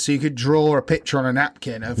images. So you could draw a picture on a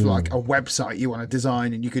napkin of like a website you want to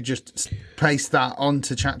design, and you could just paste that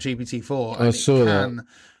onto ChatGPT 4, and it can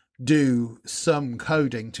do some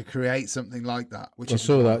coding to create something like that. Which I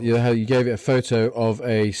saw that. How you gave it a photo of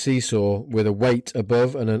a seesaw with a weight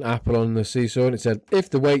above and an apple on the seesaw, and it said, if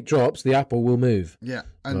the weight drops, the apple will move. Yeah,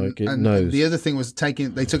 and the other thing was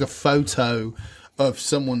they took a photo of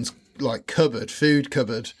someone's like food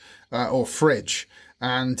cupboard or fridge.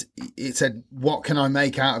 And it said, what can I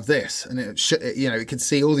make out of this? And it could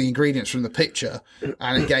see all the ingredients from the picture,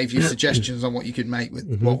 and it gave you suggestions on what you could make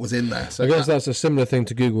with what was in there. So I guess that's a similar thing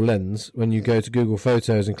to Google Lens. When you go to Google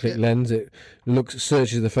Photos and click Lens, it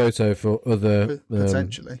searches the photo for other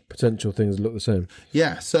potential things that look the same.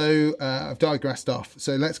 Yeah, so I've digressed off.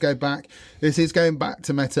 So let's go back. This is going back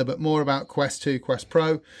to Meta, but more about Quest 2, Quest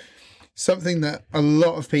Pro. Something that a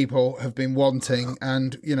lot of people have been wanting.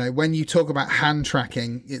 And, when you talk about hand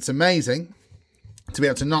tracking, it's amazing to be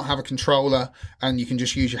able to not have a controller and you can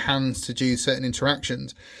just use your hands to do certain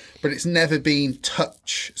interactions. But it's never been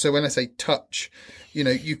touch. So when I say touch,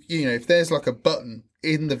 if there's like a button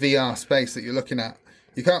in the VR space that you're looking at,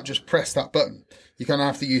 You can't just press that button. You kind of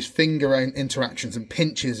have to use finger interactions and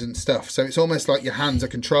pinches and stuff. So it's almost like your hands are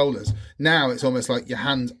controllers. Now it's almost like your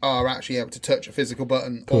hands are actually able to touch a physical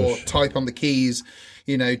button or type on the keys.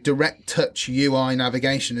 You know, direct touch UI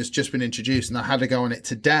navigation has just been introduced, and I had to go on it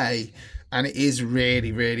today. And it is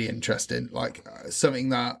really, really interesting. Like something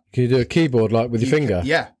that... Can you do a keyboard like with your finger?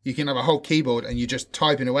 Yeah. You can have a whole keyboard and you're just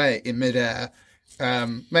typing away in midair.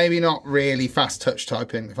 Maybe not really fast touch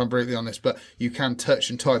typing, if I'm brutally honest, but you can touch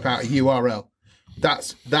and type out a URL.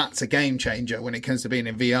 That's a game changer when it comes to being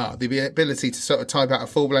in VR. The ability to sort of type out a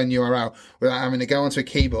full-blown URL without having to go onto a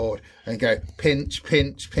keyboard and go pinch,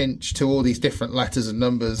 pinch, pinch to all these different letters and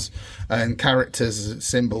numbers and characters and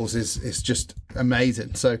symbols is just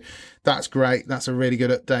amazing. So that's great. That's a really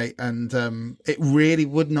good update. And it really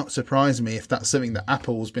would not surprise me if that's something that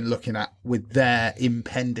Apple's been looking at with their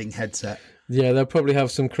impending headset. Yeah, they'll probably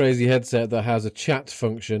have some crazy headset that has a chat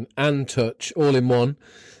function and touch all in one.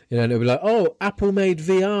 You know, and it'll be like, oh, Apple made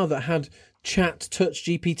VR that had chat touch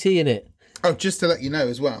GPT in it. Oh, just to let you know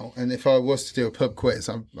as well, and if I was to do a pub quiz,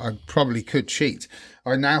 I probably could cheat.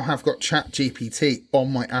 I now have got Chat GPT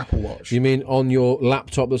on my Apple Watch. You mean on your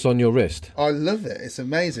laptop that's on your wrist? I love it. It's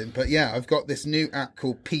amazing. But yeah, I've got this new app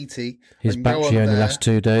called PT. His battery only lasts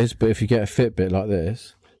 2 days, but if you get a Fitbit like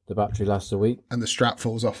this, the battery lasts a week. And the strap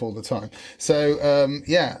falls off all the time. So,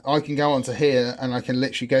 yeah, I can go onto here and I can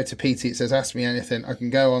literally go to PT. It says, ask me anything. I can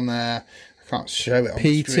go on there. I can't show it on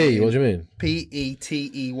the screen. PT, what do you mean?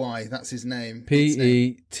 Petey. That's his name.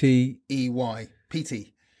 Petey. PT.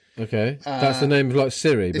 Okay. That's the name of like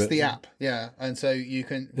Siri. It's the app, yeah. And so you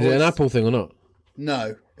can... Is it an Apple thing or not?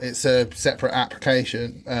 No, it's a separate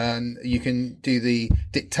application, and you can do the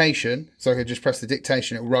dictation. So I could just press the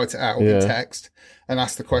dictation, it'll write it out in text and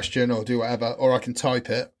ask the question or do whatever, or I can type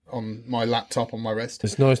it on my laptop on my wrist.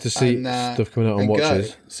 It's nice to see stuff coming out on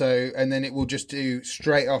watches. Go. So, and then it will just do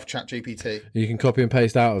straight off ChatGPT. You can copy and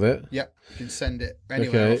paste out of it. Yep, you can send it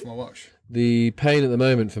anywhere off my watch. The pain at the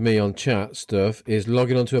moment for me on chat stuff is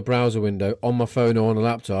logging onto a browser window on my phone or on a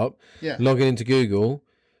laptop, logging into Google,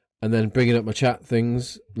 and then bringing up my chat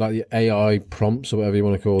things, like the AI prompts or whatever you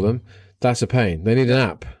want to call them. That's a pain. They need an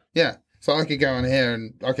app. Yeah. So I could go on here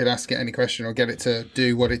and I could ask it any question or get it to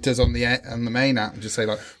do what it does on the main app and just say,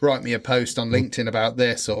 like, write me a post on LinkedIn about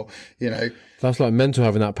this, or, you know. That's like mental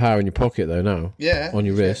having that power in your pocket, though, now. Yeah. On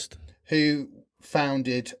your wrist. Who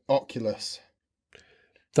founded Oculus?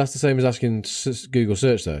 That's the same as asking Google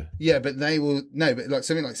search, though. Yeah, but they will... No, but like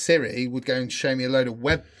something like Siri would go and show me a load of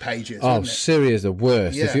web pages, Oh, Siri is the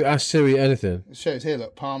worst. Yeah. If you ask Siri anything... It shows here,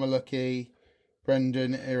 look, Palmer Lucky,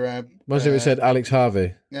 Brendan Irab... Imagine if it said Alex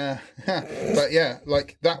Harvey. Yeah. But yeah,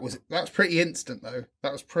 like, that's pretty instant, though.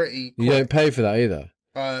 That was pretty quick. You don't pay for that either?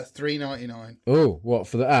 $3.99. Oh, what,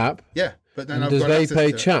 for the app? Yeah, but then does they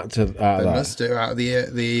pay chat out of that? They must do, out of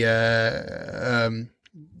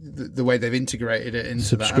the way they've integrated it into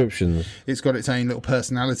subscriptions. It's got its own little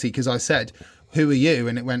personality, because I said, who are you?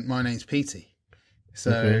 And it went, my name's Petey.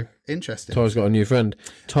 So, interesting. Ty's got a new friend.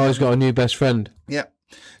 Ty's got a new best friend. Yeah.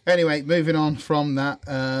 Anyway, moving on from that,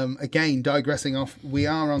 again, digressing off, we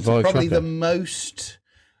are on to Vive probably tracker. the most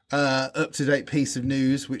up-to-date piece of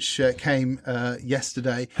news, which came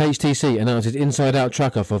yesterday. HTC announces inside-out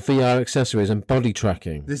tracker for VR accessories and body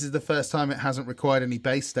tracking. This is the first time it hasn't required any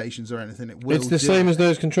base stations or anything. It's the same as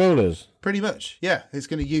those controllers. Pretty much, yeah. It's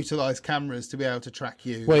going to utilise cameras to be able to track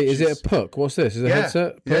you. Wait, is it a puck? What's this? Is it a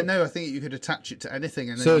headset? Puck? Yeah, no, I think you could attach it to anything.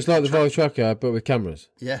 And so it's like the Vive tracker, but with cameras?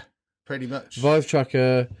 Yeah, pretty much. Vive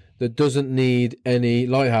tracker that doesn't need any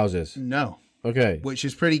lighthouses? No. Okay. Which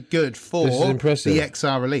is pretty good for the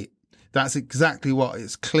XR Elite. That's exactly what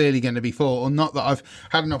it's clearly going to be for. Or not that I've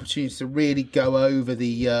had an opportunity to really go over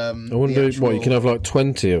the... I wonder what, you can have like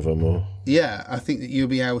 20 of them, or... Yeah, I think that you'll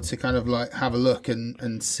be able to kind of like have a look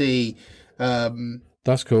and see...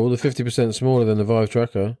 That's cool. The 50% smaller than the Vive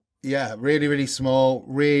tracker. Yeah, really, really small.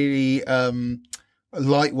 Really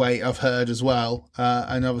lightweight, I've heard as well.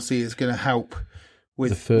 And obviously it's going to help...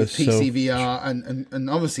 With PC VR, and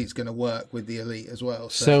obviously it's going to work with the Elite as well.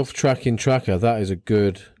 So. Self-tracking tracker, that is a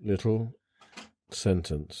good little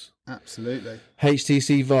sentence. Absolutely.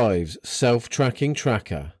 HTC Vive's self-tracking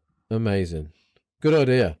tracker. Amazing. Good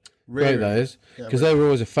idea. Really, great, that is. Because they were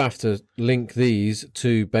always a faff to link these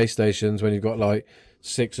to base stations when you've got like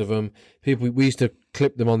 6 of them. We used to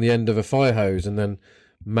clip them on the end of a fire hose and then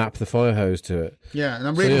map the fire hose to it. Yeah, and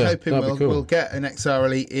I'm really hoping that'd be cool. we'll get an XR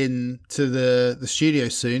Elite into the studio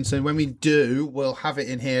soon. So when we do, we'll have it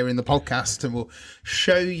in here in the podcast, and we'll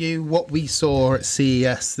show you what we saw at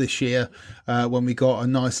CES this year when we got a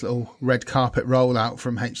nice little red carpet rollout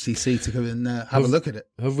from HTC to come and have a look at it.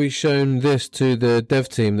 Have we shown this to the dev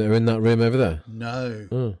team that are in that room over there?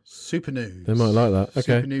 No. Super news. They might like that.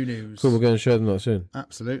 Okay. Super new news. Cool, we'll go and show them that soon.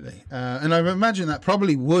 Absolutely. And I imagine that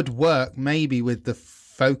probably would work maybe with the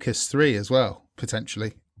Focus 3 as well,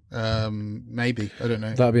 potentially. Maybe. I don't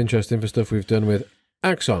know. That'd be interesting for stuff we've done with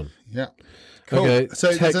Axon. Yeah. Cool. Okay,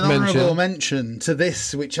 so there's an mention. honourable mention to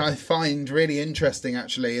this, which I find really interesting,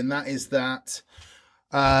 actually, and that is that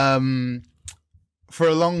for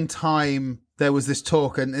a long time there was this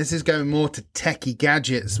talk, and this is going more to techie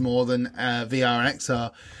gadgets more than VR and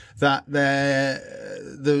XR, that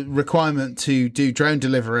the requirement to do drone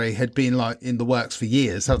delivery had been like in the works for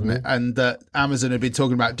years, hasn't it? And that Amazon had been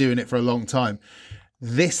talking about doing it for a long time.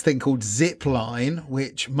 This thing called Zipline,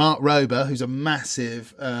 which Mark Rober, who's a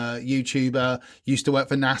massive YouTuber, used to work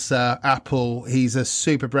for NASA, Apple, he's a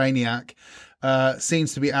super brainiac,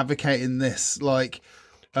 seems to be advocating this. Like,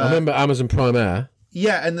 I remember Amazon Prime Air.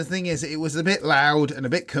 Yeah, and the thing is, it was a bit loud and a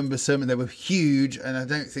bit cumbersome, and they were huge, and I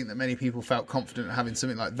don't think that many people felt confident having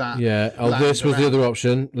something like that. Yeah, this was the other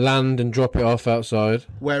option, land and drop it off outside.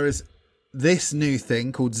 Whereas this new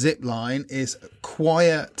thing called Zipline is a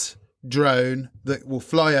quiet drone that will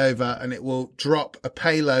fly over and it will drop a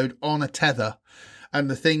payload on a tether. And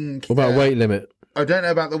the thing... What about weight limit? I don't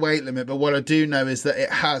know about the weight limit, but what I do know is that it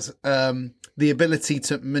has the ability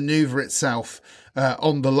to maneuver itself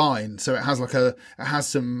on the line. So it has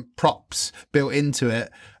some props built into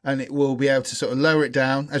it, and it will be able to sort of lower it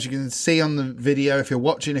down. As you can see on the video, if you're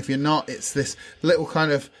watching, if you're not, it's this little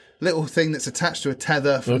thing that's attached to a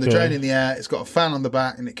tether from the drone in the air. It's got a fan on the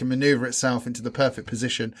back, and it can maneuver itself into the perfect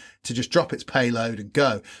position to just drop its payload and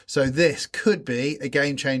go. So this could be a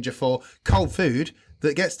game changer for cold food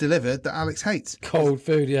that gets delivered that Alex hates. Cold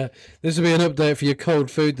food, yeah. This will be an update for your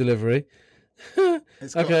cold food delivery.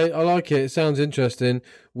 Okay, I like it. It sounds interesting.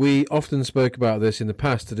 We often spoke about this in the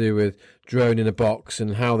past to do with drone in a box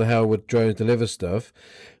and how the hell would drones deliver stuff.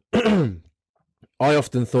 I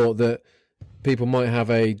often thought that people might have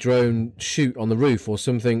a drone chute on the roof or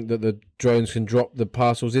something that the drones can drop the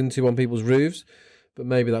parcels into on people's roofs, but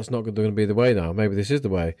maybe that's not going to be the way now. Maybe this is the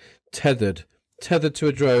way. Tethered to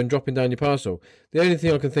a drone, dropping down your parcel. The only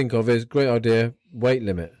thing I can think of is, great idea, weight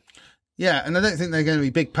limit. Yeah, and I don't think they're going to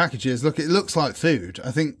be big packages. Look, it looks like food.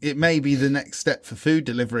 I think it may be the next step for food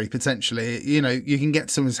delivery, potentially. You know, you can get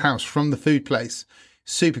to someone's house from the food place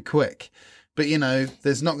super quick. But, you know,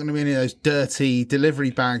 there's not going to be any of those dirty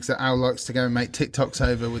delivery bags that Al likes to go and make TikToks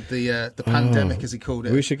over with the pandemic, as he called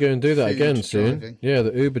it. We should go and do that Food again soon. driving. Yeah,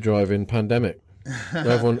 the Uber driving pandemic. Where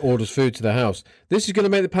everyone orders food to their house. This is going to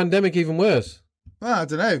make the pandemic even worse. Well, I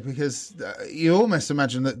don't know, because you almost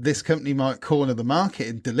imagine that this company might corner the market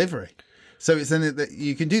in delivery. So it's then that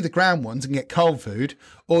you can do the ground ones and get cold food,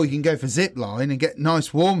 or you can go for Zipline and get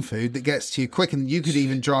nice warm food that gets to you quick, and you could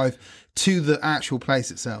even drive to the actual place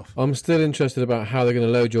itself. I'm still interested about how they're going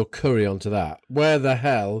to load your curry onto that. Where the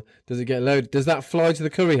hell does it get loaded? Does that fly to the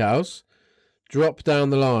curry house, drop down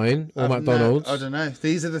the line, or McDonald's? I don't know.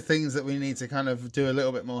 These are the things that we need to kind of do a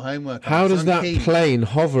little bit more homework on. How does I'm that keen. plane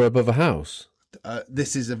hover above a house?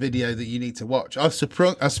 This is a video that you need to watch. I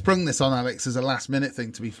sprung this on Alex as a last minute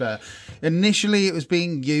thing, to be fair. Initially it was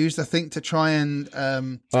being used, I think, to try and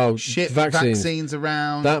ship vaccines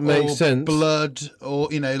around. That makes sense. Blood, or,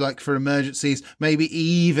 you know, like for emergencies, maybe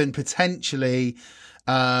even potentially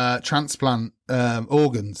transplant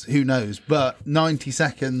organs, who knows. But 90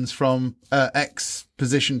 seconds from X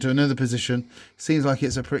position to another position seems like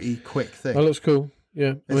it's a pretty quick thing. That looks cool.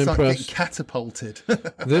 Yeah, I'm it's like impressed. getting catapulted.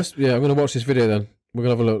 I'm going to watch this video then. We're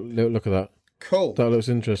going to have a look at that. Cool. That looks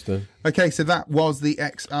interesting. Okay, so that was the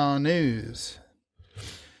XR news.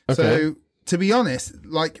 Okay. So, to be honest,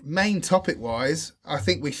 like main topic wise, I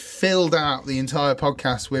think we filled out the entire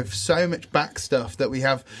podcast with so much back stuff that we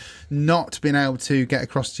have not been able to get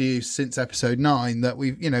across to you since episode 9 that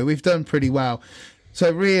we've done pretty well. So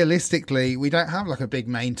realistically, we don't have like a big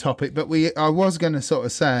main topic, but I was going to sort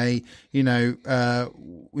of say, we're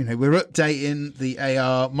updating the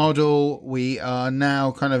AR model. We are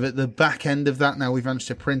now kind of at the back end of that. Now we've managed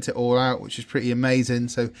to print it all out, which is pretty amazing.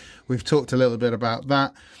 So we've talked a little bit about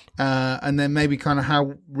that. And then maybe kind of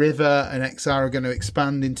how River and XR are going to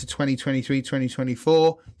expand into 2023,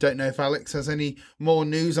 2024. Don't know if Alex has any more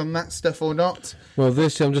news on that stuff or not. Well,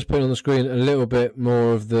 I'm just putting on the screen a little bit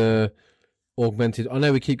more of the augmented. I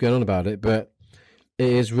know we keep going on about it, but it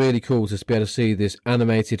is really cool to be able to see this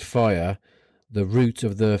animated fire the route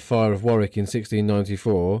of the Fire of Warwick in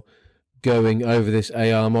 1694 going over this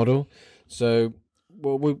AR model. So,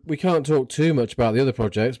 well, we can't talk too much about the other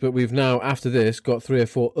projects, but we've now, after this, got 3 or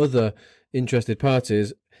 4 other interested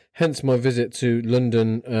parties, hence my visit to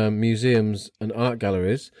London museums and art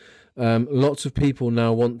galleries. Lots of people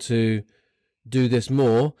now want to do this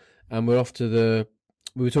more, and we're off to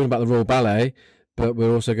we were talking about the Royal Ballet, but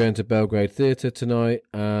we're also going to Belgrade Theatre tonight,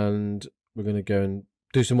 and we're going to go and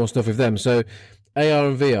do some more stuff with them. So AR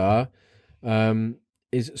and VR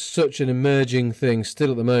is such an emerging thing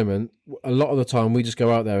still at the moment. A lot of the time we just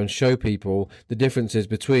go out there and show people the differences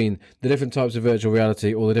between the different types of virtual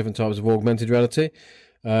reality or the different types of augmented reality.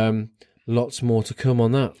 Lots more to come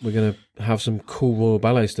on that. We're going to have some cool Royal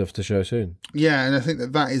Ballet stuff to show soon. Yeah, and I think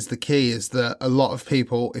that is the key, is that a lot of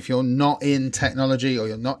people, if you're not in technology or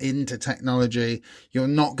you're not into technology, you're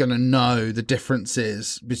not going to know the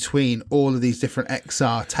differences between all of these different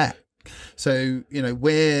XR tech. So, you know,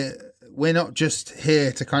 we're not just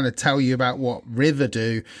here to kind of tell you about what River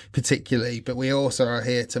do particularly, but we also are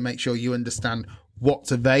here to make sure you understand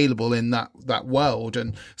what's available in that world.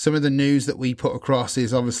 And some of the news that we put across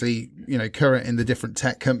is obviously, you know, current in the different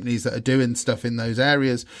tech companies that are doing stuff in those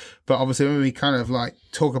areas. But obviously when we kind of like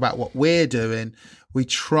talk about what we're doing, we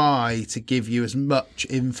try to give you as much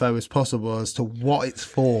info as possible as to what it's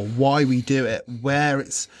for, why we do it, where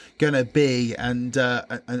it's going to be, and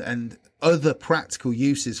other practical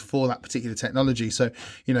uses for that particular technology. So,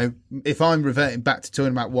 you know, if I'm reverting back to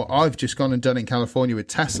talking about what I've just gone and done in California with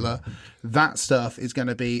Tesla, that stuff is going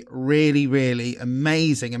to be really, really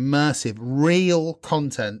amazing, immersive, real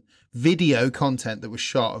content, video content that was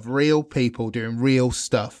shot of real people doing real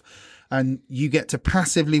stuff. And you get to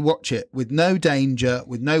passively watch it with no danger,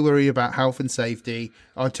 with no worry about health and safety.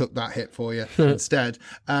 I took that hit for you instead.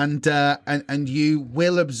 And you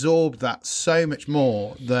will absorb that so much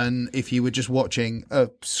more than if you were just watching a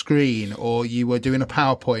screen or you were doing a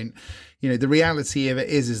PowerPoint. You know, the reality of it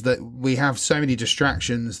is that we have so many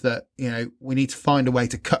distractions that, you know, we need to find a way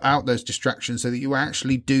to cut out those distractions so that you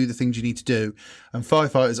actually do the things you need to do. And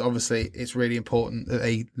firefighters, obviously, it's really important that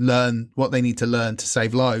they learn what they need to learn to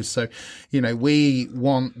save lives. So, you know, we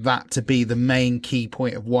want that to be the main key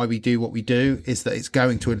point of why we do what we do, is that it's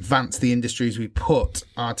going to advance the industries we put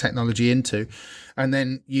our technology into. And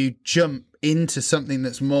then you jump into something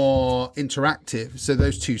that's more interactive. So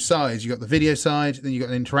those two sides, you've got the video side, then you've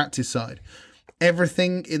got an interactive side.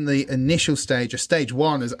 Everything in the initial stage, or stage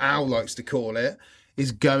one, as Al likes to call it,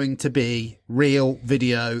 is going to be real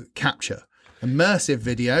video capture. Immersive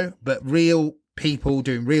video, but real people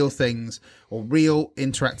doing real things or real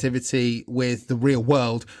interactivity with the real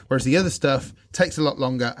world. Whereas the other stuff takes a lot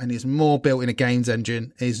longer and is more built in a games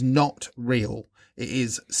engine, is not real. It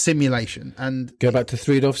is simulation. And go back to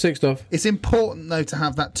 3DOF, 6DOF. It's important, though, to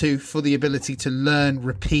have that too, for the ability to learn,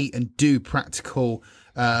 repeat, and do practical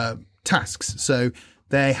tasks. So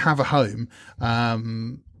they have a home.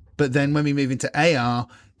 But then when we move into AR,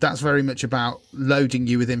 that's very much about loading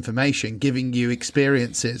you with information, giving you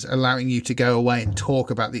experiences, allowing you to go away and talk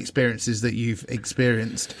about the experiences that you've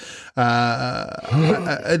experienced,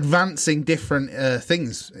 advancing different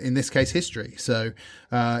things, in this case, history. So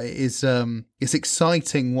it's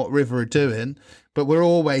exciting what River are doing, but we're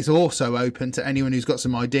always also open to anyone who's got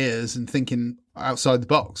some ideas and thinking outside the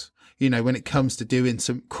box. You know, when it comes to doing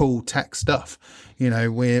some cool tech stuff, you know,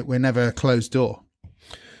 we're never a closed door.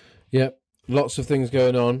 Yep. Lots of things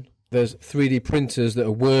going on. There's 3D printers that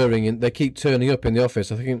are whirring and they keep turning up in the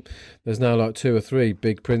office. I think there's now like 2 or 3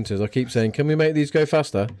 big printers. I keep saying, can we make these go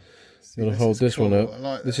faster? I'm going to hold this one up.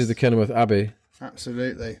 Like this is the Kenilworth Abbey.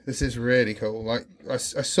 Absolutely. This is really cool. Like I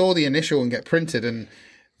saw the initial one get printed, and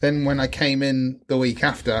then when I came in the week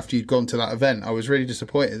after you'd gone to that event, I was really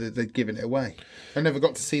disappointed that they'd given it away. I never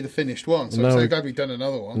got to see the finished one, so I'm so glad we've done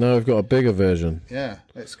another one. Now we've got a bigger version. Yeah,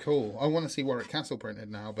 it's cool. I want to see Warwick Castle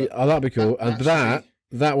printed now. But yeah, that'd be cool.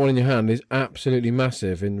 That one in your hand is absolutely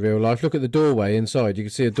massive in real life. Look at the doorway inside. You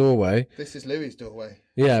can see a doorway. This is Louis' doorway.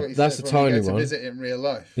 Yeah, that's the tiny one. To visit in real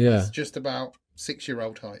life. Yeah, it's just about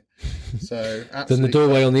 6-year-old height. So then the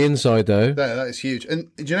doorway on the inside, though. That is huge.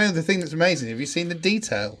 And do you know the thing that's amazing? Have you seen the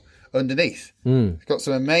detail underneath? It's got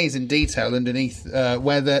some amazing detail underneath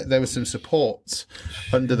where there was some supports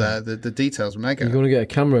under there. The details were mega. You're going to get a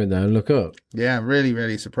camera in there and look up. Yeah, I'm really,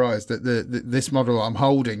 really surprised that this model I'm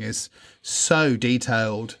holding is so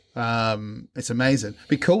detailed. It's amazing. It'd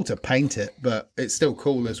be cool to paint it, but it's still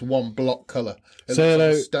cool as one block colour. Say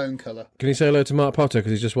hello. Stone colour. Can you say hello to Mark Potter,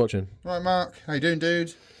 because he's just watching? Right, Mark. How you doing,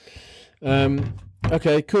 dude? I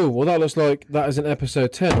Okay, cool. Well, that looks like that is an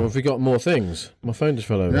episode 10. Or have we got more things? My phone just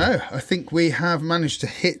fell over. No, I think we have managed to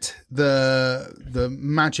hit the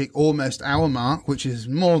magic almost hour mark, which is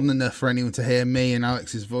more than enough for anyone to hear me and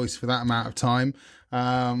Alex's voice for that amount of time.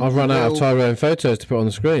 I've run out of Tyrone photos to put on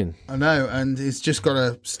the screen. I know, and it's just got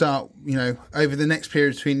to start, over the next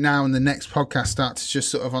period between now and the next podcast starts just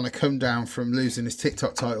sort of on a come down from losing his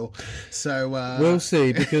TikTok title. So we'll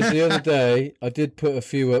see, because the other day I did put a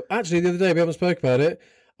few up. Actually, the other day we haven't spoke about it.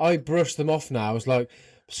 I brushed them off now. I was like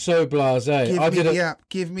so blasé.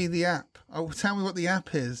 Give me the app. Oh, tell me what the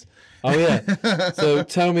app is. Oh yeah. So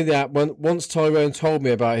tell me the app. Once Tyrone told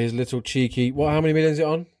me about his little cheeky. How many million is it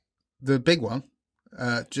on? The big one.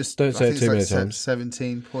 Just don't say it too many times.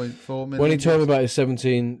 17.4 million. When he told me about his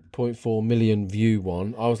 17.4 million view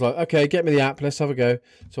one, I was like, okay, get me the app. Let's have a go.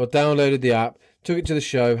 So I downloaded the app, took it to the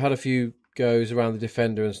show, had a few goes around the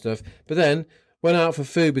Defender and stuff. But then went out for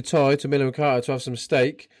food with Ty to Miller and Carter to have some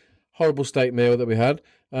steak. Horrible steak meal that we had.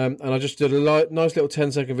 And I just did a nice little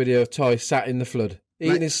 10-second video of Ty sat in the flood,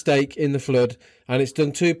 eating his steak in the flood. And it's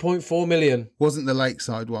done 2.4 million. Wasn't the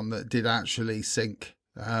Lakeside one that did actually sink.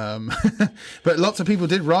 But lots of people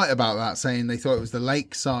did write about that, saying they thought it was the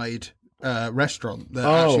Lakeside restaurant that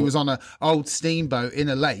actually was on an old steamboat in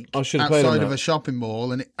a lake outside of a shopping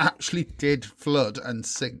mall, and it actually did flood and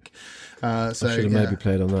sink. I should have maybe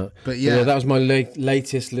played on that. But that was my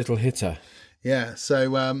latest little hitter. Yeah,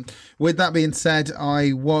 so with that being said,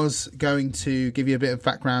 I was going to give you a bit of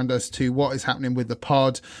background as to what is happening with the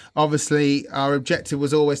pod. Obviously, our objective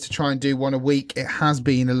was always to try and do one a week. It has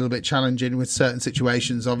been a little bit challenging with certain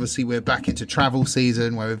situations. Obviously, we're back into travel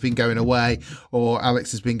season where we've been going away, or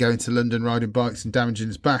Alex has been going to London riding bikes and damaging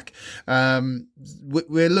his back.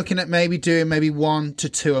 We're looking at maybe doing 1 to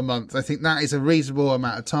 2 a month. I think that is a reasonable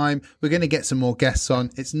amount of time. We're going to get some more guests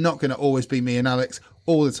on. It's not going to always be me and Alex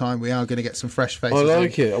all the time. We are going to get some fresh faces. I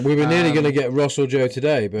like it. We were nearly going to get Ross or Joe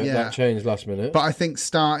today, but that changed last minute. But I think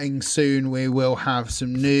starting soon we will have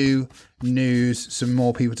some new news, some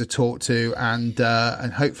more people to talk to, and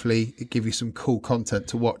hopefully give you some cool content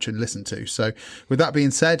to watch and listen to. So with that being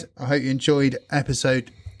said, I hope you enjoyed episode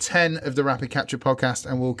 10 of the Rapid Capture podcast,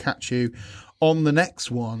 and we'll catch you on the next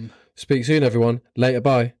one. Speak soon, everyone. Later,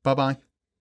 bye. Bye-bye.